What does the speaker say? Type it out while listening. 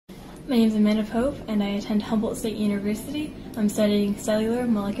My name is Amanda Pope, and I attend Humboldt State University. I'm studying cellular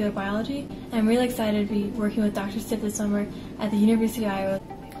molecular biology, and I'm really excited to be working with Dr. Stipp this summer at the University of Iowa.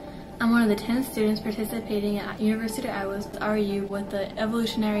 I'm one of the 10 students participating at University of Iowa's RU with the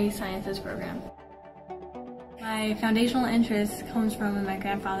Evolutionary Sciences program. My foundational interest comes from when my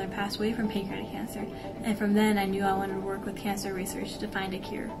grandfather passed away from pancreatic cancer, and from then I knew I wanted to work with cancer research to find a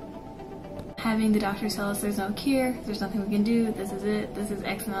cure. Having the doctors tell us there's no cure, there's nothing we can do, this is it, this is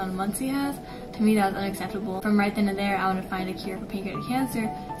X amount of months he has, to me that was unacceptable. From right then and there, I wanted to find a cure for pancreatic cancer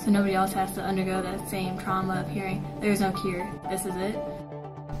so nobody else has to undergo that same trauma of hearing there's no cure, this is it.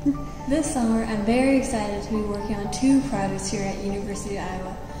 This summer, I'm very excited to be working on 2 projects here at University of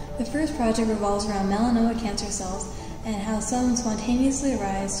Iowa. The first project revolves around melanoma cancer cells and how some spontaneously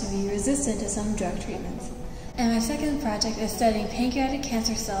arise to be resistant to some drug treatments. And my second project is studying pancreatic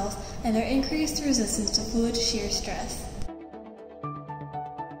cancer cells and their increased resistance to fluid shear stress.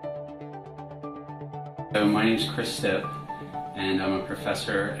 So my name is Chris Stipp, and I'm a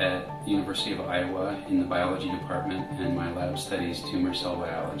professor at the University of Iowa in the biology department, and my lab studies tumor cell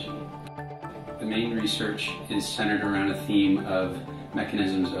biology. The main research is centered around a theme of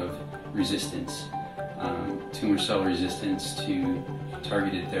mechanisms of resistance, tumor cell resistance to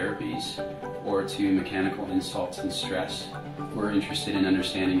targeted therapies or to mechanical insults and stress. We're interested in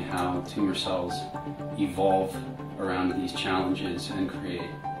understanding how tumor cells evolve around these challenges and create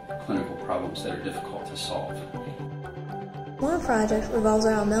clinical problems that are difficult to solve. One project revolves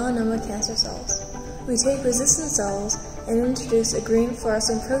around melanoma cancer cells. We take resistant cells and introduce a green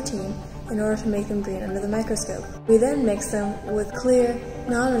fluorescent protein in order to make them green under the microscope. We then mix them with clear,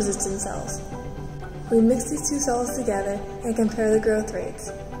 non-resistant cells. We mix these 2 cells together and compare the growth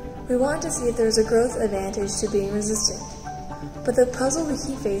rates. We want to see if there is a growth advantage to being resistant. But the puzzle we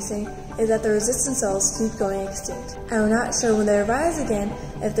keep facing is that the resistant cells keep going extinct. And we're not sure when they arise again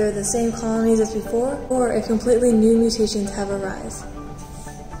if they're the same colonies as before or if completely new mutations have arisen.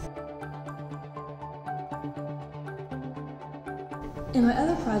 In my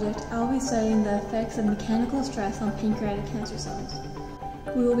other project, I will be studying the effects of mechanical stress on pancreatic cancer cells.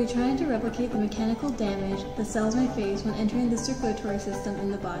 We will be trying to replicate the mechanical damage the cells may face when entering the circulatory system in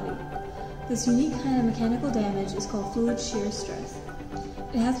the body. This unique kind of mechanical damage is called fluid shear stress.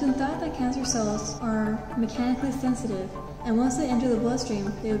 It has been thought that cancer cells are mechanically sensitive, and once they enter the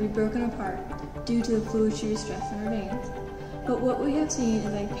bloodstream, they will be broken apart due to the fluid shear stress in our veins. But what we have seen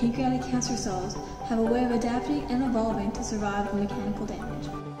is that pancreatic cancer cells have a way of adapting and evolving to survive the mechanical damage.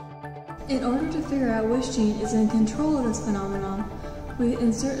 In order to figure out which gene is in control of this phenomenon, we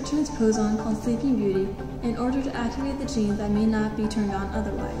insert a transposon called Sleeping Beauty in order to activate the genes that may not be turned on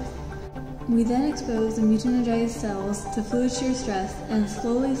otherwise. We then expose the mutagenized cells to fluid shear stress and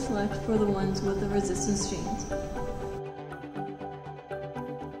slowly select for the ones with the resistance genes.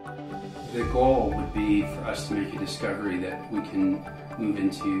 The goal would be for us to make a discovery that we can move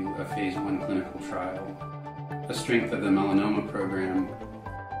into a phase 1 clinical trial. The strength of the melanoma program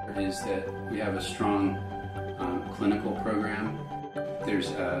is that we have a strong clinical program.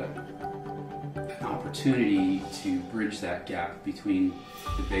 There's an opportunity to bridge that gap between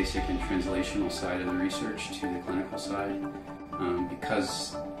the basic and translational side of the research to the clinical side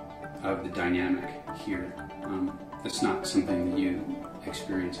because of the dynamic here. It's not something that you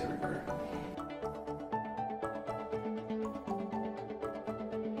experience everywhere.